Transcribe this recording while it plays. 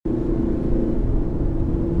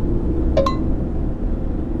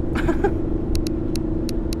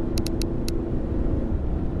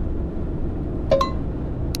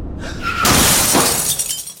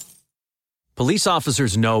Police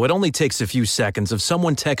officers know it only takes a few seconds of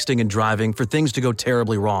someone texting and driving for things to go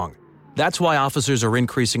terribly wrong. That's why officers are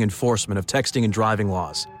increasing enforcement of texting and driving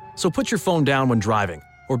laws. So put your phone down when driving,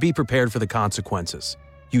 or be prepared for the consequences.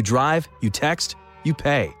 You drive, you text, you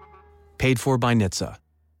pay. Paid for by NHTSA.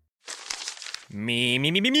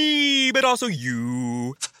 Me, but also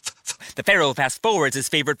you. The Pharaoh fast forwards his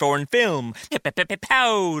favorite foreign film,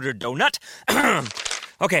 Powder Donut.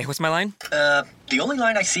 Okay, what's my line? The only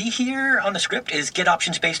line I see here on the script is get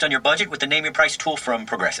options based on your budget with the Name Your Price tool from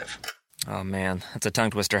Progressive. Oh man, that's a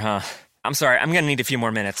tongue twister, huh? I'm sorry, I'm gonna need a few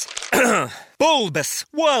more minutes. Bulbous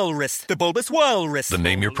Walrus, the Bulbous Walrus. The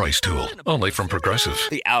Name Your Price tool, only from Progressive.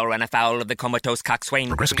 The owl ran afoul of the comatose coxswain.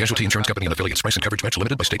 Progressive Casualty Insurance Company and affiliates. Price and coverage match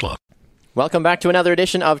limited by state law. Welcome back to another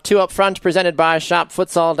edition of Two Up Front, presented by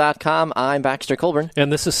ShopFutsal.com. I'm Baxter Colburn. And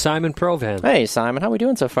this is Simon Provan. Hey, Simon. How are we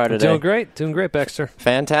doing so far today? Doing great, Baxter.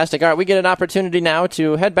 Fantastic. All right, we get an opportunity now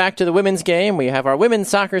to head back to the women's game. We have our women's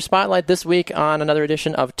soccer spotlight this week on another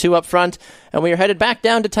edition of Two Up Front, and we are headed back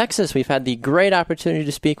down to Texas. We've had the great opportunity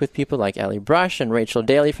to speak with people like Ellie Brush and Rachel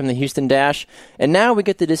Daly from the Houston Dash, and now we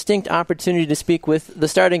get the distinct opportunity to speak with the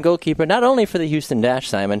starting goalkeeper, not only for the Houston Dash,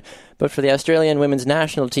 Simon, but for the Australian women's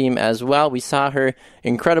national team as well. We saw her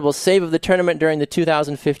incredible save of the tournament during the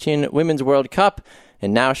 2015 Women's World Cup,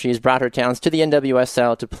 and now she's brought her talents to the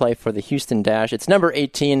NWSL to play for the Houston Dash. It's number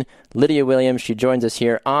 18, Lydia Williams. She joins us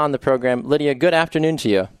here on the program. Lydia, good afternoon to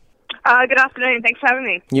you. Good afternoon. Thanks for having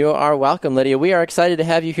me. You are welcome, Lydia. We are excited to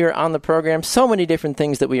have you here on the program. So many different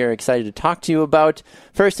things that we are excited to talk to you about.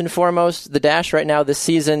 First and foremost, the Dash right now this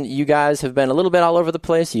season, you guys have been a little bit all over the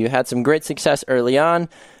place. You had some great success early on,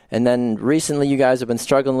 and then recently you guys have been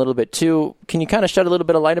struggling a little bit too. Can you kind of shed a little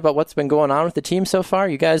bit of light about what's been going on with the team so far?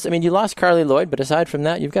 You guys, you lost Carly Lloyd, but aside from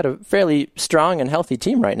that, you've got a fairly strong and healthy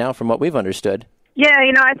team right now from what we've understood. Yeah,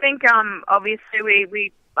 I think obviously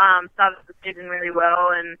we started the season really well,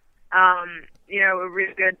 and a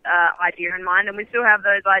really good idea in mind, and we still have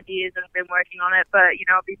those ideas and have been working on it. But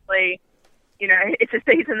obviously, it's a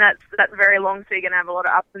season that's very long, so you're going to have a lot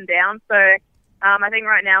of ups and downs. So I think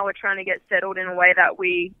right now we're trying to get settled in a way that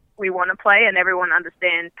we want to play, and everyone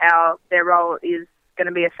understands how their role is going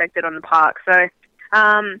to be affected on the park. So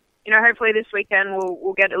hopefully this weekend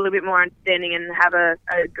we'll get a little bit more understanding and have a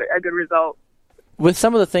good result. With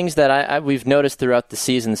some of the things that we've noticed throughout the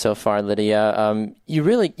season so far, Lydia,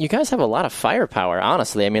 you guys have a lot of firepower,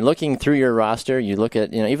 honestly. Looking through your roster, you look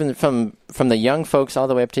at, even from the young folks all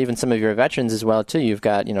the way up to even some of your veterans as well, too. You've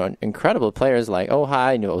got, incredible players like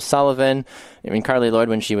Ohai, O'Sullivan, Carly Lloyd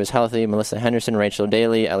when she was healthy, Melissa Henderson, Rachel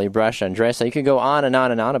Daly, Ellie Brush, Andressa. You could go on and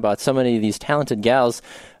on and on about so many of these talented gals.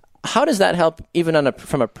 How does that help even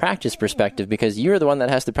from a practice perspective? Because you're the one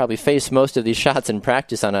that has to probably face most of these shots in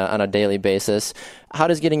practice on a daily basis. How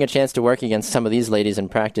does getting a chance to work against some of these ladies in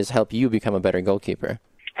practice help you become a better goalkeeper?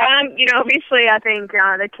 Obviously I think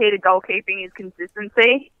the key to goalkeeping is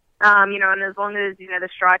consistency. And as long as, the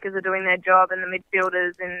strikers are doing their job and the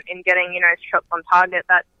midfielders in getting, shots on target,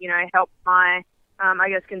 that, helps my,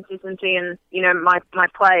 consistency and, my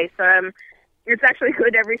play. So, it's actually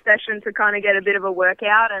good every session to kind of get a bit of a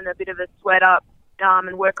workout and a bit of a sweat up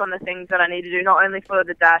and work on the things that I need to do, not only for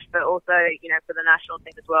the Dash, but also, for the national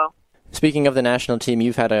team as well. Speaking of the national team,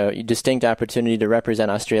 you've had a distinct opportunity to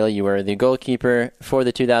represent Australia. You were the goalkeeper for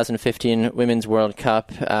the 2015 Women's World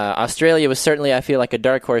Cup. Australia was certainly, I feel like, a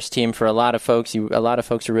dark horse team for a lot of folks. A lot of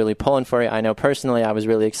folks are really pulling for you. I know personally I was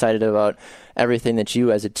really excited about everything that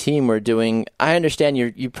you as a team were doing. I understand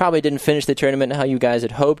you probably didn't finish the tournament how you guys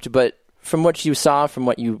had hoped, but from what you saw, from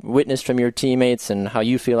what you witnessed from your teammates and how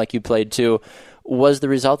you feel like you played too, was the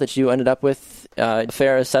result that you ended up with a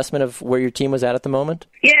fair assessment of where your team was at the moment?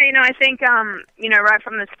 Yeah, I think, right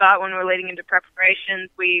from the start when we were leading into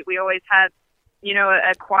preparations, we always had,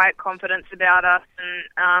 a quiet confidence about us.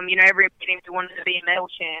 And, every team wanted to be a medal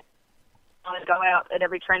champ. I would go out at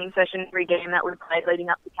every training session, every game that we played leading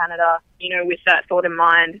up to Canada, with that thought in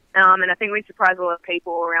mind. And I think we surprised a lot of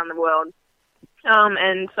people around the world.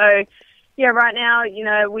 And so, yeah, right now,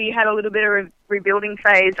 we had a little bit of a rebuilding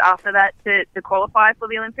phase after that to qualify for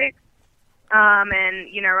the Olympics.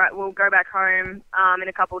 We'll go back home in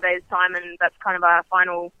a couple of days' time, and that's kind of our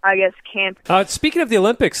final, camp. Speaking of the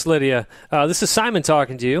Olympics, Lydia, this is Simon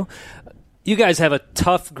talking to you. You guys have a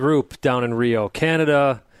tough group down in Rio,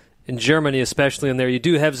 Canada and Germany especially in there. You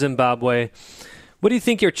do have Zimbabwe. What do you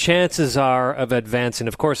think your chances are of advancing?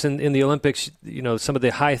 Of course, in the Olympics, some of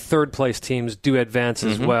the high third-place teams do advance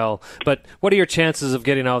as well. But what are your chances of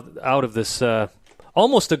getting out of this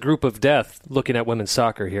almost a group of death looking at women's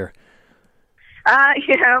soccer here?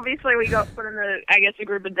 Obviously we got put in a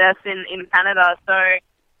group of death in Canada. So,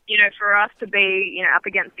 for us to be, up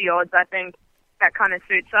against the odds, I think, that kind of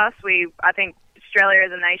suits us. I think Australia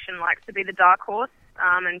as a nation likes to be the dark horse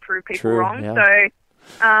and prove people wrong. Yeah. So,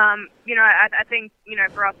 I think,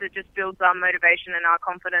 for us it just builds our motivation and our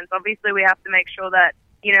confidence. Obviously, we have to make sure that,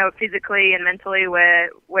 physically and mentally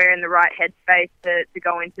we're in the right headspace to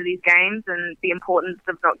go into these games, and the importance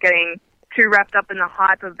of not getting too wrapped up in the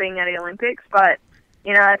hype of being at the Olympics. But,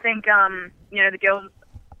 I think, the girls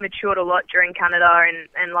matured a lot during Canada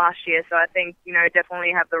and last year, so I think,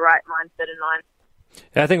 definitely have the right mindset in mind.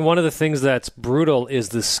 I think one of the things that's brutal is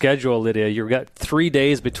the schedule, Lydia. You've got 3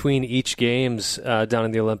 days between each games down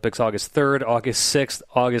in the Olympics, August 3rd, August 6th,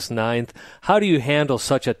 August 9th. How do you handle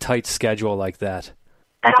such a tight schedule like that?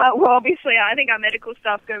 Well, obviously, I think our medical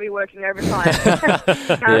staff's going to be working overtime.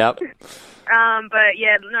 Yep. But,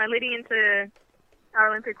 yeah, leading into our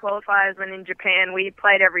Olympic qualifiers when in Japan, we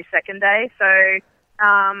played every second day. So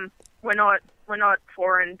we're not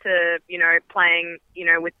foreign to, playing,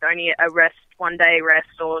 with only a rest, 1 day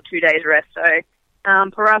rest or 2 days rest. So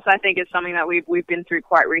for us, I think it's something that we've been through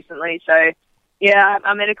quite recently. So, yeah,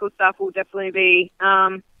 our medical staff will definitely be,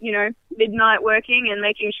 midnight working and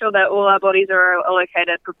making sure that all our bodies are okay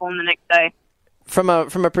to perform the next day. From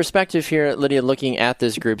a perspective here, Lydia, looking at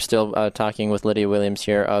this group, still talking with Lydia Williams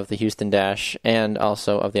here of the Houston Dash and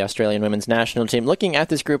also of the Australian women's national team. Looking at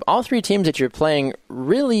this group, all three teams that you're playing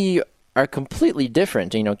really are completely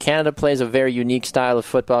different. Canada plays a very unique style of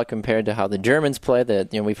football compared to how the Germans play.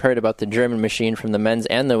 We've heard about the German machine from the men's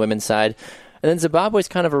and the women's side. And then Zimbabwe's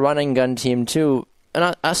kind of a running gun team too.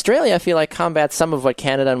 And Australia, I feel like, combats some of what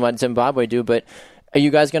Canada and what Zimbabwe do, but are you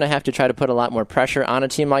guys going to have to try to put a lot more pressure on a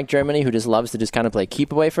team like Germany, who just loves to just kind of play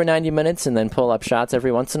keep away for 90 minutes and then pull up shots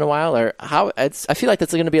every once in a while? Or I feel like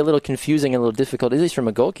that's going to be a little confusing and a little difficult, at least from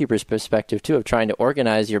a goalkeeper's perspective, too, of trying to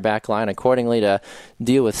organize your back line accordingly to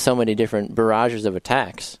deal with so many different barrages of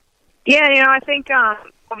attacks. Yeah, I think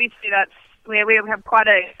obviously we have quite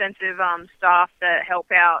an extensive staff that help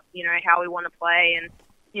out, how we want to play, and,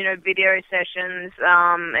 video sessions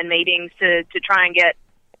and meetings to try and get,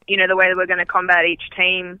 the way that we're going to combat each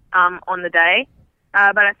team on the day.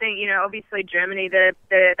 But I think, obviously Germany, they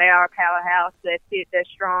are a powerhouse. They're fit, they're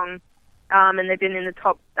strong, and they've been in the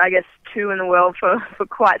top, I guess, 2 in the world for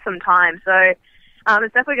quite some time. So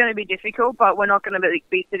it's definitely going to be difficult, but we're not going to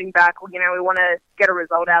be sitting back. We want to get a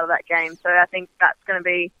result out of that game. So I think that's going to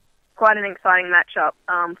be quite an exciting matchup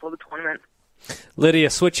for the tournament.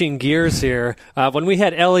 Lydia, switching gears here. When we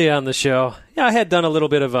had Ellie on the show, I had done a little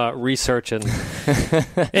bit of research, and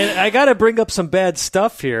I got to bring up some bad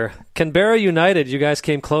stuff here. Canberra United, you guys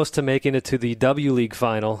came close to making it to the W League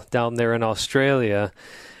final down there in Australia,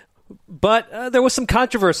 but there was some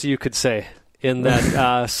controversy, you could say, in that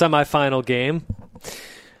semifinal game.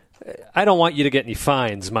 I don't want you to get any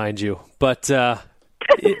fines, mind you, but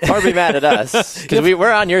Or be mad at us, because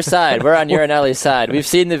we're on your side. We're on your and Ellie's side. We've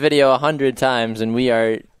seen the video 100 times, and we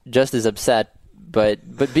are just as upset.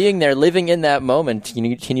 But being there, living in that moment, can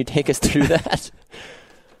you take us through that?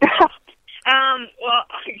 Well,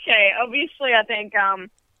 okay. Obviously, I think, I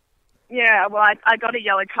got a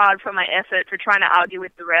yellow card for my effort for trying to argue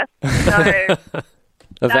with the ref. So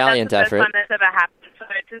a valiant effort. That's the first time that's ever happened. So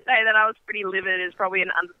to say that I was pretty livid is probably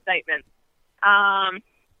an understatement.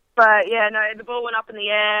 But, the ball went up in the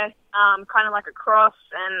air, kind of like a cross,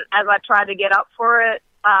 and as I tried to get up for it,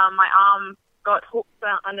 my arm got hooked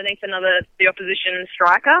underneath the opposition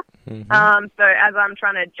striker. Mm-hmm. So as I'm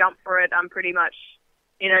trying to jump for it, I'm pretty much,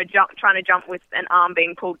 trying to jump with an arm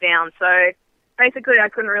being pulled down. So basically I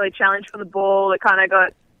couldn't really challenge for the ball. It kind of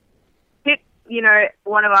got hit,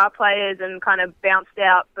 one of our players and kind of bounced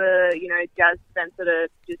out for, Jazz Spencer to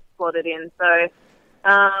just slot it in. So,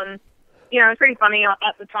 it was pretty funny at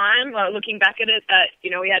the time, looking back at it, that,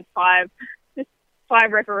 we had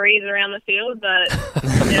five referees around the field, but,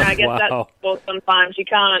 I guess wow. that's well, sometimes you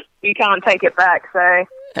can't take it back. So,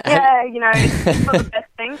 it's not the best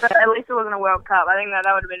thing, but at least it wasn't a World Cup. I think that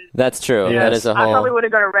would have been... That's true. Yes. That is a whole... I probably would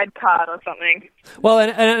have got a red card or something. Well,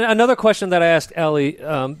 and another question that I asked Ellie,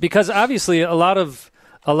 because obviously a lot of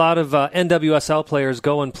NWSL players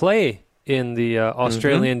go and play in the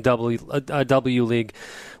Australian W League.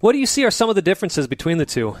 What do you see are some of the differences between the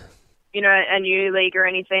two? A new league or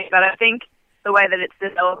anything, but I think the way that it's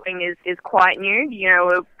developing is quite new.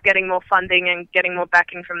 We're getting more funding and getting more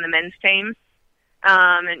backing from the men's teams,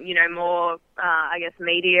 and more,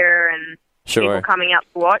 media and people coming out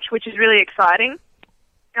to watch, which is really exciting.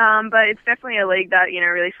 But it's definitely a league that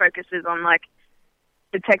really focuses on like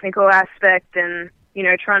the technical aspect and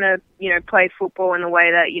trying to play football in the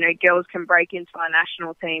way that girls can break into our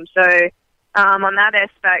national team. So on that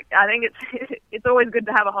aspect, I think it's always good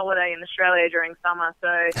to have a holiday in Australia during summer.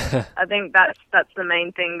 So I think that's the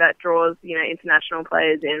main thing that draws international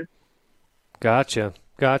players in. Gotcha.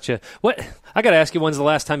 What I got to ask you, when's the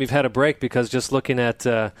last time you've had a break? Because just looking at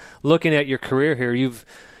your career here, you've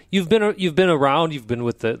been around. You've been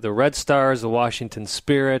with the Red Stars, the Washington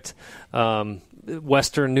Spirit,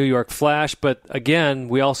 Western New York Flash. But again,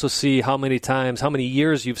 we also see how many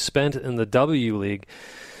years you've spent in the W League.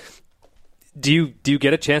 Do you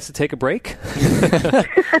get a chance to take a break?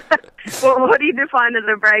 Well, what do you define as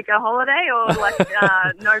a break? A holiday or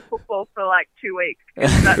no football for 2 weeks?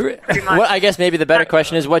 That's pretty much. Well, I guess maybe the better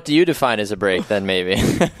question is, what do you define as a break then? Maybe.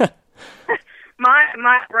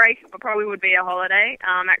 My break probably would be a holiday.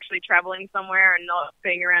 Actually traveling somewhere and not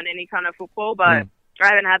being around any kind of football, but I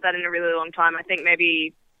haven't had that in a really long time. I think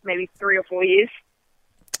maybe 3 or 4 years.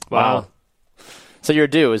 Wow. So you're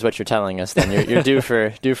due, is what you're telling us. Then you're due for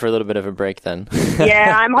a little bit of a break. Then.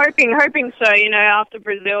 Yeah, I'm hoping so. After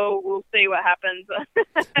Brazil, we'll see what happens.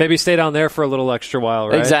 Maybe stay down there for a little extra while,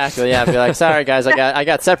 right? Exactly. Yeah. Be like, sorry guys, I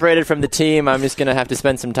got separated from the team. I'm just gonna have to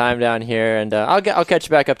spend some time down here, and I'll catch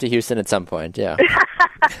you back up to Houston at some point. Yeah.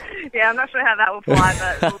 Yeah, I'm not sure how that will fly,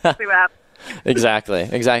 but we'll see what happens. Exactly.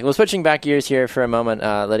 Well, switching back gears here for a moment,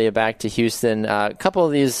 Lydia, back to Houston. A couple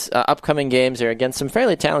of these upcoming games are against some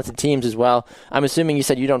fairly talented teams as well. I'm assuming you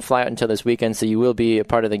said you don't fly out until this weekend, so you will be a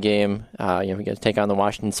part of the game. You guys take on the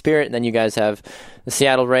Washington Spirit, and then you guys have the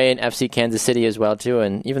Seattle Reign, FC Kansas City as well, too,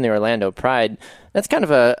 and even the Orlando Pride. That's kind of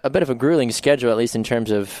a bit of a grueling schedule, at least in terms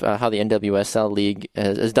of how the NWSL League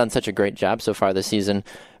has done such a great job so far this season.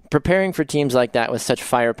 Preparing for teams like that with such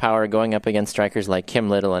firepower, going up against strikers like Kim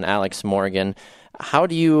Little and Alex Morgan, how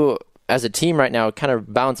do you, as a team right now, kind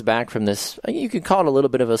of bounce back from this? You could call it a little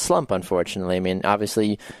bit of a slump, unfortunately. I mean,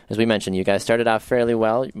 obviously, as we mentioned, you guys started off fairly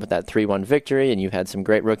well with that 3-1 victory, and you had some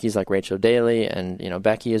great rookies like Rachel Daly and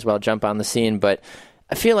Becky as well jump on the scene. But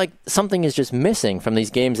I feel like something is just missing from these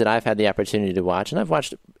games that I've had the opportunity to watch, and I've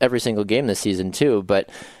watched every single game this season too. But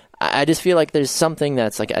I just feel like there's something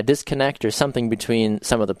that's like a disconnect or something between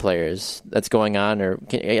some of the players that's going on, or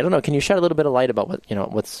I don't know. Can you shed a little bit of light about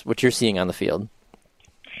what you're seeing on the field?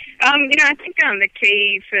 I think the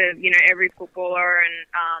key for every footballer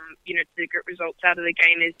and to get results out of the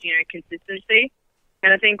game is consistency,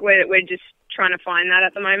 and I think we're just trying to find that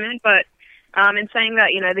at the moment. But in saying that,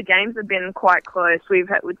 the games have been quite close.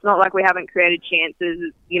 It's not like we haven't created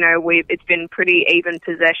chances. It's been pretty even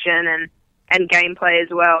possession and gameplay as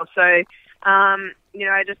well. So,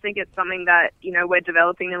 I just think it's something that, we're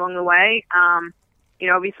developing along the way.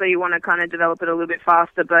 Obviously you want to kind of develop it a little bit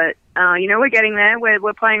faster, but, we're getting there.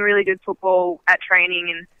 We're playing really good football at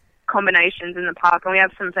training and combinations in the park, and we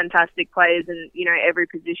have some fantastic players in, every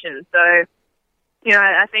position. So,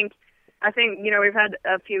 I think, we've had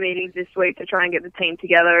a few meetings this week to try and get the team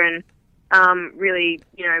together and, really,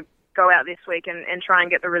 go out this week and try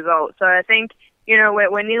and get the result. So I think,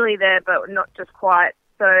 we're nearly there, but not just quite.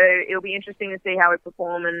 So it'll be interesting to see how we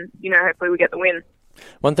perform, and hopefully we get the win.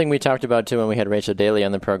 One thing we talked about too when we had Rachel Daly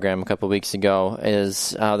on the program a couple of weeks ago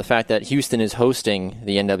is the fact that Houston is hosting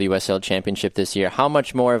the NWSL Championship this year. How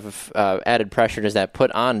much more of added pressure does that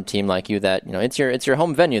put on a team like you? That it's your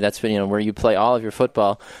home venue. That's where you play all of your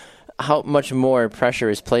football. How much more pressure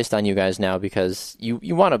is placed on you guys now, because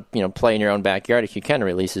you want to play in your own backyard if you can,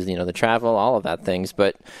 releases the travel, all of that things.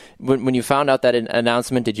 But when you found out that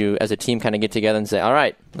announcement, did you as a team kind of get together and say, all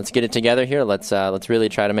right, let's get it together here, let's really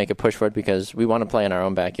try to make a push for it, because we want to play in our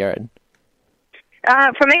own backyard?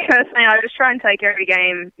 For me personally, I just try and take every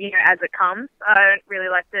game as it comes. I don't really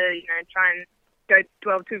like to try and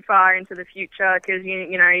dwell too far into the future, because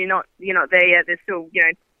you're not there yet. There's still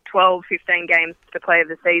 12, 15 games to play of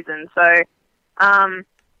the season. So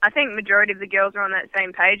I think majority of the girls are on that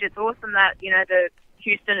same page. It's awesome that, the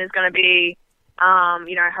Houston is going to be,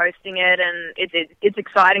 hosting it, and it's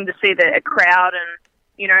exciting to see the crowd,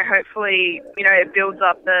 and, hopefully, it builds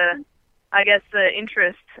up the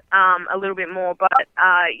interest a little bit more. But,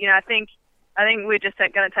 I think we're just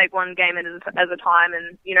going to take one game as a time,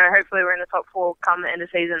 and, hopefully we're in the top 4 come the end of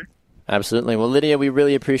season. Absolutely. Well, Lydia, we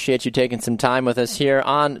really appreciate you taking some time with us here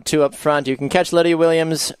on 2 Up Front. You can catch Lydia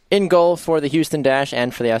Williams in goal for the Houston Dash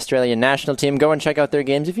and for the Australian national team. Go and check out their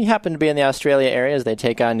games if you happen to be in the Australia area, as they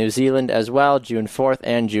take on New Zealand as well, June 4th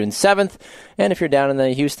and June 7th. And if you're down in the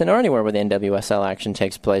Houston or anywhere where the NWSL action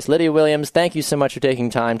takes place. Lydia Williams, thank you so much for taking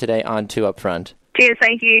time today on 2 Up Front. Cheers,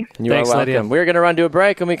 thank you. You are welcome. Lydia. We're going to run to a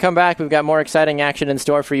break. When we come back, we've got more exciting action in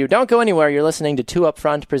store for you. Don't go anywhere. You're listening to 2 Up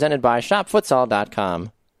Front, presented by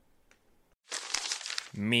ShopFutsal.com.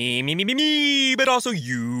 Me, but also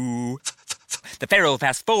you. The Pharaoh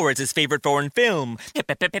fast forwards his favorite foreign film,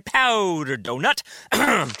 Powder Donut.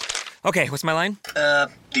 Okay, what's my line?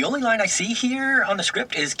 The only line I see here on the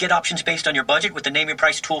script is get options based on your budget with the Name Your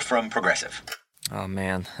Price tool from Progressive. Oh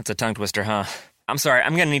man, that's a tongue twister, huh? I'm sorry,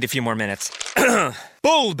 I'm gonna need a few more minutes.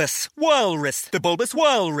 Bulbous Walrus, the Bulbous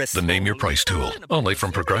Walrus. The Name Your Price tool. Only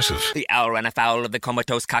from Progressive. The owl ran afoul of the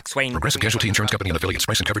comatose coxswain. Progressive Casualty Insurance Company and affiliates.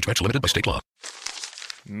 Price and coverage match limited by state law.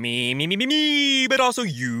 Me, but also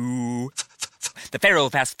you. The Pharaoh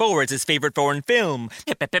fast forwards his favorite foreign film,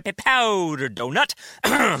 Powder Donut.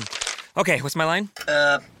 Okay, what's my line?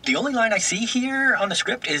 The only line I see here on the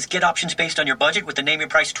script is get options based on your budget with the Name Your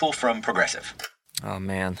Price tool from Progressive. Oh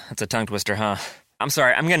man, that's a tongue twister, huh? I'm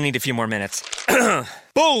sorry, I'm gonna need a few more minutes.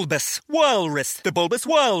 Bulbous Walrus, the Bulbous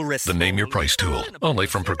Walrus. The Name Your Price tool. Only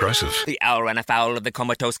from Progressive. The owl ran afoul of the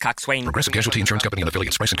comatose coxswain. Progressive Casualty Insurance Company and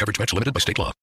affiliates. Price and coverage match limited by state law.